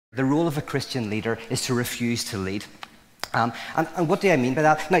The role of a Christian leader is to refuse to lead. And what do I mean by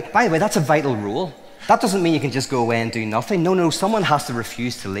that? Now, by the way, that's a vital role. That doesn't mean you can just go away and do nothing. No, someone has to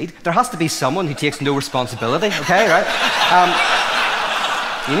refuse to lead. There has to be someone who takes no responsibility, okay, right?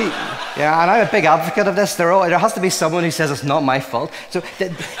 And I'm a big advocate of this. There has to be someone who says it's not my fault. So,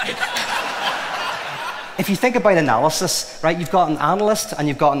 if you think about analysis, right, you've got an analyst and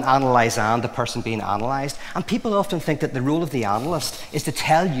you've got an analysand, the person being analysed. And people often think that the role of the analyst is to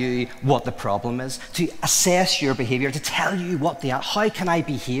tell you what the problem is, to assess your behaviour, to tell you how can I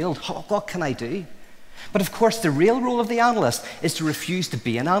be healed, what can I do? But of course, the real role of the analyst is to refuse to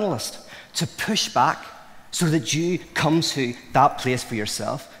be an analyst, to push back so that you come to that place for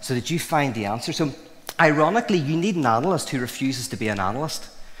yourself, so that you find the answer. So ironically, you need an analyst who refuses to be an analyst.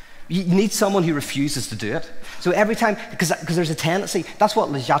 You need someone who refuses to do it. So every time, because there's a tendency, that's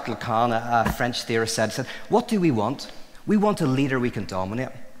what Jacques Lacan, a French theorist, said, what do we want? We want a leader we can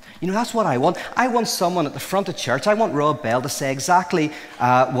dominate. That's what I want. I want someone at the front of church, I want Rob Bell to say exactly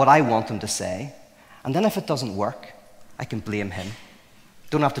what I want him to say. And then if it doesn't work, I can blame him.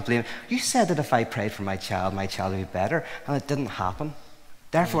 Don't have to blame him. You said that if I prayed for my child would be better, and it didn't happen.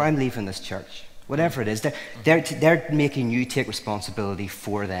 Therefore, I'm leaving this church. Whatever it is, they're making you take responsibility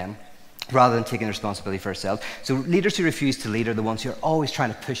for them rather than taking responsibility for yourselves. So leaders who refuse to lead are the ones who are always trying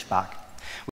to push back